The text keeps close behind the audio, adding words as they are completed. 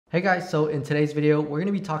Hey guys, so in today's video, we're going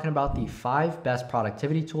to be talking about the 5 best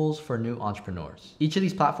productivity tools for new entrepreneurs. Each of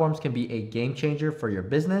these platforms can be a game changer for your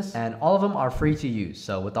business, and all of them are free to use.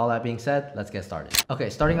 So with all that being said, let's get started. Okay,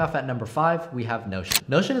 starting off at number 5, we have Notion.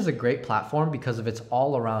 Notion is a great platform because of its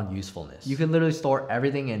all-around usefulness. You can literally store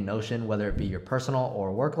everything in Notion, whether it be your personal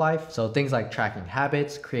or work life. So things like tracking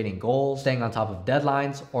habits, creating goals, staying on top of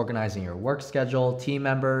deadlines, organizing your work schedule, team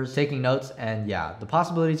members, taking notes, and yeah, the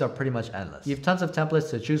possibilities are pretty much endless. You have tons of templates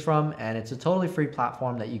to choose from, and it's a totally free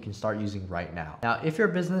platform that you can start using right now. Now, if your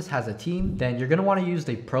business has a team, then you're gonna wanna use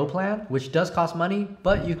the Pro plan, which does cost money,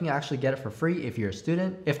 but you can actually get it for free if you're a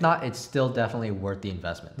student. If not, it's still definitely worth the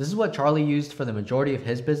investment. This is what Charlie used for the majority of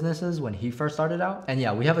his businesses when he first started out. And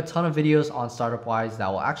yeah, we have a ton of videos on Startup Wise that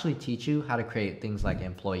will actually teach you how to create things like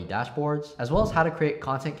employee dashboards, as well as how to create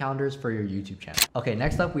content calendars for your YouTube channel. Okay,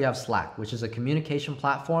 next up we have Slack, which is a communication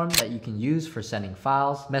platform that you can use for sending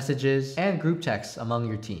files, messages, and group texts among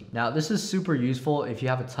your team. Now, this is super useful if you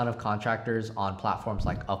have a ton of contractors on platforms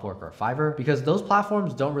like Upwork or Fiverr, because those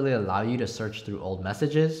platforms don't really allow you to search through old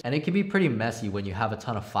messages, and it can be pretty messy when you have a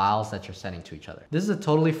ton of files that you're sending to each other. This is a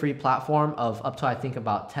totally free platform of up to, I think,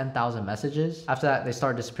 about 10,000 messages. After that, they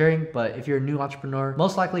start disappearing, but if you're a new entrepreneur,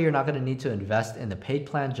 most likely you're not gonna need to invest in the paid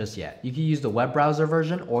plan just yet. You can use the web browser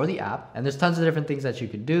version or the app, and there's tons of different things that you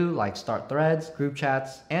could do, like start threads, group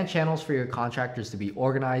chats, and channels for your contractors to be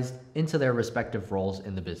organized into their respective roles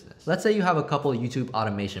in the business. Let's say you have a couple of YouTube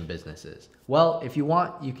automation businesses. Well, if you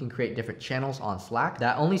want, you can create different channels on Slack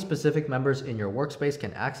that only specific members in your workspace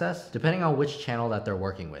can access, depending on which channel that they're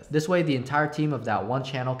working with. This way, the entire team of that one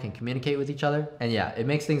channel can communicate with each other. And yeah, it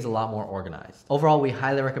makes things a lot more organized. Overall, we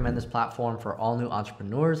highly recommend this platform for all new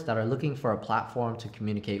entrepreneurs that are looking for a platform to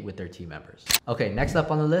communicate with their team members. Okay, next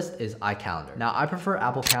up on the list is iCalendar. Now, I prefer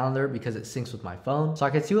Apple Calendar because it syncs with my phone, so I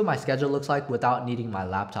can see what my schedule looks like without needing my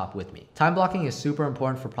laptop with me. Time blocking is super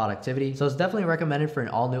important for productivity, so it's definitely recommended for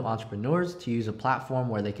all new entrepreneurs to use a platform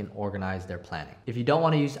where they can organize their planning. If you don't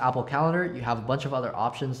want to use Apple Calendar, you have a bunch of other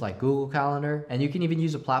options like Google Calendar, and you can even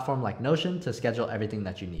use a platform like Notion to schedule everything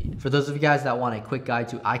that you need. For those of you guys that want a quick guide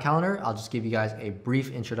to iCalendar, I'll just give you guys a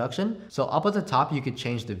brief introduction. So up at the top, you could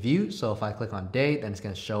change the view. So if I click on day, then it's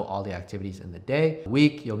going to show all the activities in the day.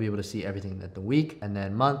 Week, you'll be able to see everything in the week, and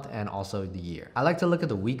then month, and also the year. I like to look at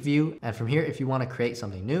the week view, and from here, if you want to create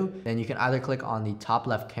something new, then you can either click on the top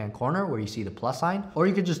left-hand corner where you see the plus sign, or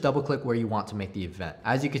you could just double click where you want to make the event.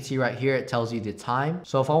 As you can see right here, it tells you the time.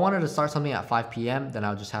 So if I wanted to start something at 5 p.m., then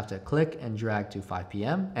I'll just have to click and drag to 5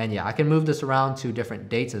 p.m. And yeah, I can move this around to different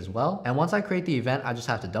dates as well. And once I create the event, I just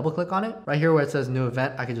have to double click on it. Right here where it says new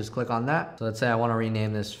event, I can just click on that. So let's say I want to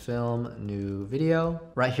rename this film new video.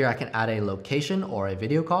 Right here, I can add a location or a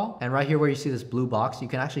video call. And right here where you see this blue box, you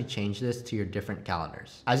can actually change this to your different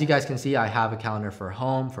calendars. As you guys can see, I have a calendar for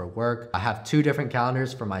home, for work. I have 2 different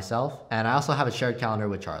calendars for myself, and I also have a shared calendar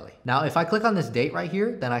with Charlie. Now, if I click on this date right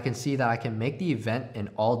here, then I can see that I can make the event an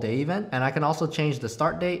all-day event, and I can also change the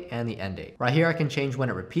start date and the end date. Right here, I can change when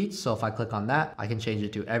it repeats. So if I click on that, I can change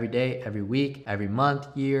it to every day, every week, every month,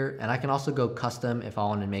 year, and I can also go custom if I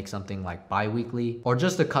want to make something like bi-weekly or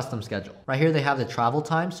just a custom schedule. Right here, they have the travel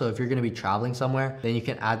time. So if you're going to be traveling somewhere, then you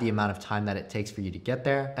can add the amount of time that it takes for you to get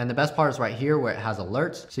there. And the best part is right here where it has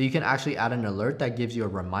alerts. So you can actually add an alert that gives you a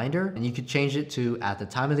reminder, and you could change it to at the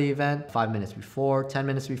time of the event, 5 minutes before, 10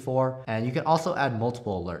 minutes before, and you can also add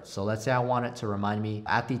multiple alerts. So let's say I want it to remind me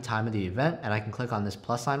at the time of the event, and I can click on this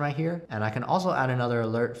plus sign right here, and I can also add another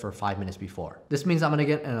alert for 5 minutes before. This means I'm gonna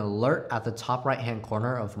get an alert at the top right-hand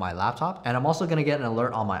corner of my laptop, and I'm also gonna get an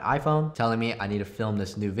alert on my iPhone telling me I need to film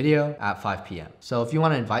this new video at 5 p.m. So if you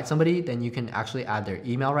wanna invite somebody, then you can actually add their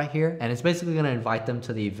email right here, and it's basically gonna invite them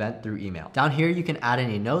to the event through email. Down here, you can add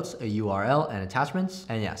any notes, a URL, and attachments,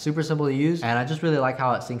 and yeah, super simple to use, and I just really like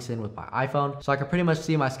how it syncs in with my iPhone, so I can pretty much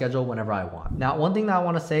see my schedule whenever I want. Now, one thing that I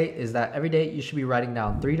want to say is that every day you should be writing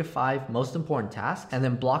down 3 to 5 most important tasks and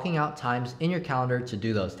then blocking out times in your calendar to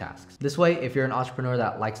do those tasks. This way, if you're an entrepreneur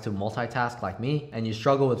that likes to multitask like me and you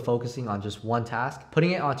struggle with focusing on just one task,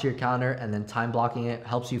 putting it onto your calendar and then time blocking it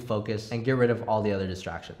helps you focus and get rid of all the other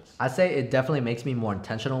distractions. I'd say it definitely makes me more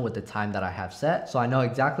intentional with the time that I have set, so I know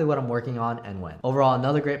exactly what I'm working on and when. Overall,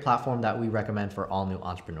 another great platform that we recommend for all new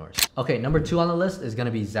entrepreneurs. Okay, number 2 on the list is going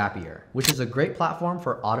to be Zapier, which is a great platform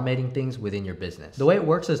for automating things within your business. The way it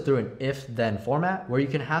works is through an if-then format where you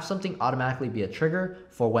can have something automatically be a trigger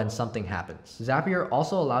for when something happens. Zapier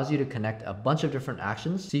also allows you to connect a bunch of different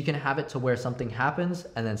actions, so you can have it to where something happens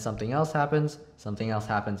and then something else happens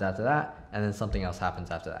after that, and then something else happens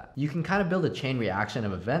after that. You can kind of build a chain reaction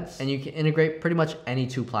of events, and you can integrate pretty much any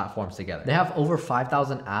 2 platforms together. They have over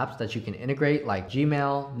 5,000 apps that you can integrate, like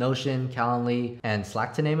Gmail, Notion, Calendly, and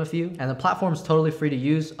Slack, to name a few. And the platform's is totally free to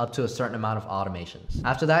use up to a certain amount of automations.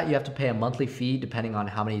 After that, you have to pay a monthly fee depending on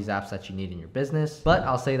how many Zaps that you need in your business. But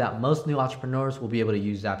I'll say that most new entrepreneurs will be able to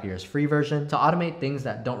use Zapier's free version to automate things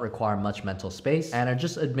that don't require much mental space and are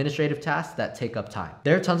just administrative tasks that take up time.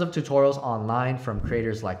 There are tons of tutorials online from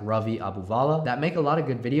creators like Ravi Abuvala that make a lot of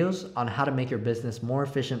good videos on how to make your business more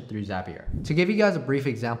efficient through Zapier. To give you guys a brief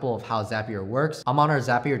example of how Zapier works, I'm on our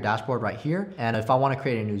Zapier dashboard right here, and if I want to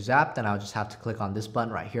create a new Zap, then I'll just have to click on this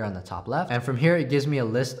button right here on the top left, and from here it gives me a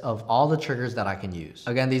list of all the triggers that I can use.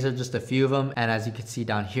 Again, these are just a few of them, and as you can see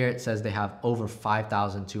down here, it says they have over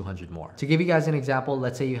 5,200 more. To give you guys an example,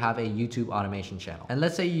 let's say you have a YouTube automation channel, and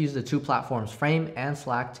let's say you use the two platforms Frame and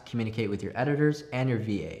Slack to communicate with your editors and your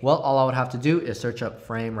VA. Well, all I would have to do is search up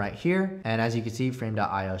Frame right here, and as you can see,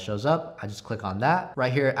 frame.io shows up. I just click on that.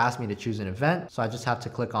 Right here it asks me to choose an event, so I just have to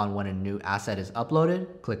click on when a new asset is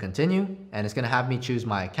uploaded, click continue, and it's going to have me choose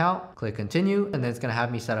my account, click continue, and then it's going to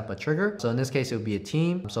have me set up a trigger. So in this case it would be a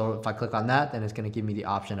team, so if I click on that, then it's going to give me the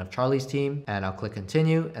option of Charlie's team, and I'll click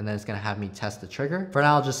continue, and then it's going to have me test the trigger. For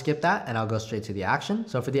now, I'll just skip that and I'll go straight to the action.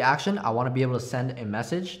 So for the action, I want to be able to send a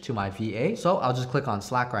message to my VA, so I'll just click on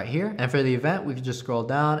Slack right here, and for the event we can just scroll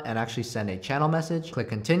down and actually send a channel message, click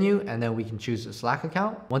continue, and then we can choose a Slack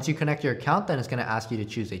account. Once you connect your account, then it's going to ask you to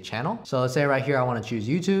choose a channel. So let's say right here I want to choose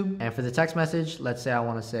YouTube, and for the text message, let's say I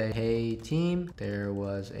want to say, hey team, there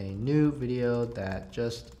was a new video that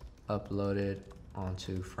just uploaded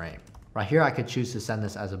onto Frame. Right here, I could choose to send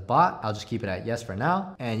this as a bot. I'll just keep it at yes for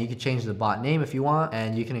now. And you can change the bot name if you want.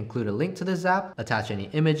 And you can include a link to this app, attach any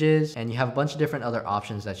images, and you have a bunch of different other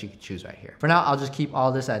options that you can choose right here. For now, I'll just keep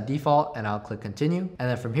all this at default and I'll click continue. And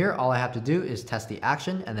then from here, all I have to do is test the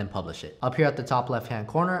action and then publish it. Up here at the top left-hand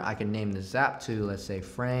corner, I can name this app to, let's say,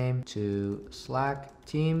 Frame to Slack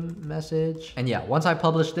team message. And yeah, once I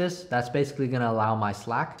publish this, that's basically going to allow my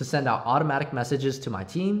Slack to send out automatic messages to my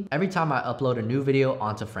team every time I upload a new video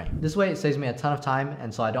onto Frame. This way it saves me a ton of time,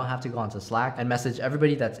 and so I don't have to go onto Slack and message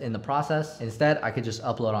everybody that's in the process. Instead, I could just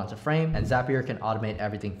upload onto Frame and Zapier can automate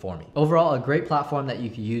everything for me. Overall, a great platform that you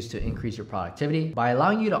can use to increase your productivity by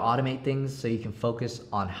allowing you to automate things so you can focus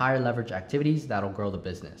on higher leverage activities that'll grow the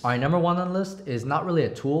business. All right, number one on the list is not really a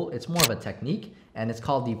tool, it's more of a technique, and it's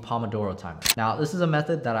called the Pomodoro timer. Now, this is a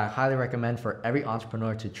method that I highly recommend for every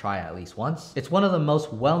entrepreneur to try at least once. It's one of the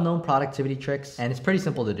most well-known productivity tricks, and it's pretty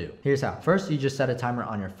simple to do. Here's how. First, you just set a timer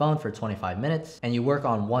on your phone for 25 minutes, and you work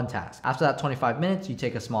on one task. After that 25 minutes, you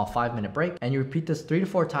take a small 5-minute break, and you repeat this 3 to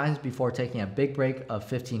 4 times before taking a big break of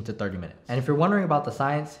 15 to 30 minutes. And if you're wondering about the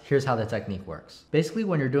science, here's how the technique works. Basically,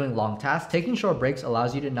 when you're doing long tasks, taking short breaks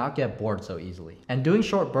allows you to not get bored so easily. And doing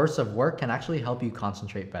short bursts of work can actually help you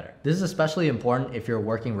concentrate better. This is especially important if you're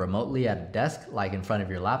working remotely at a desk, like in front of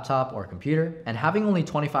your laptop or computer, and having only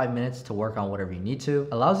 25 minutes to work on whatever you need to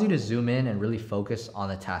allows you to zoom in and really focus on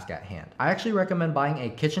the task at hand. I actually recommend buying a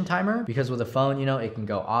kitchen timer because with a phone, you know, it can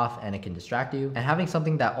go off and it can distract you, and having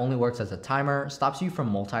something that only works as a timer stops you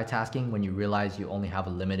from multitasking when you realize you only have a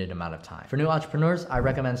limited amount of time. For new entrepreneurs, I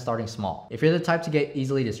recommend starting small. If you're the type to get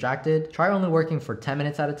easily distracted, try only working for 10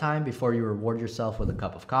 minutes at a time before you reward yourself with a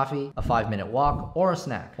cup of coffee, a 5-minute walk, or a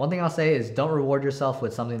snack. One thing I'll say is don't reward yourself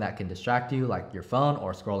with something that can distract you, like your phone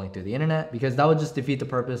or scrolling through the internet, because that would just defeat the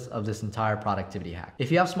purpose of this entire productivity hack. If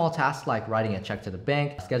you have small tasks like writing a check to the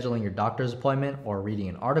bank, scheduling your doctor's appointment, or reading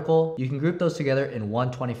an article, you can group those together in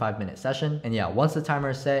one 25-minute session. And yeah, once the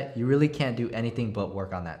timer is set, you really can't do anything but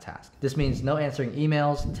work on that task. This means no answering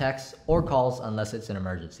emails, texts, or calls unless it's an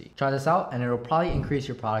emergency. Try this out and it'll probably increase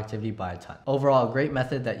your productivity by a ton. Overall, a great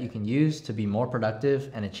method that you can use to be more productive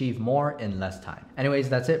and achieve more in less time. Anyways,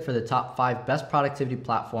 that's it for the top 5 best productivity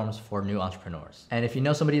platforms for new entrepreneurs. And if you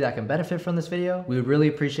know somebody that can benefit from this video, we would really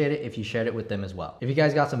appreciate it if you shared it with them as well. If you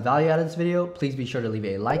guys got some value out of this video, please be sure to leave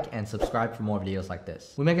a like and subscribe for more videos like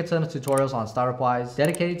this. We make a ton of tutorials on StartupWise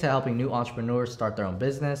dedicated to helping new entrepreneurs start their own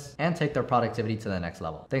business and take their productivity to the next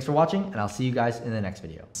level. Thanks for watching, and I'll see you guys in the next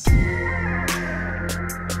video.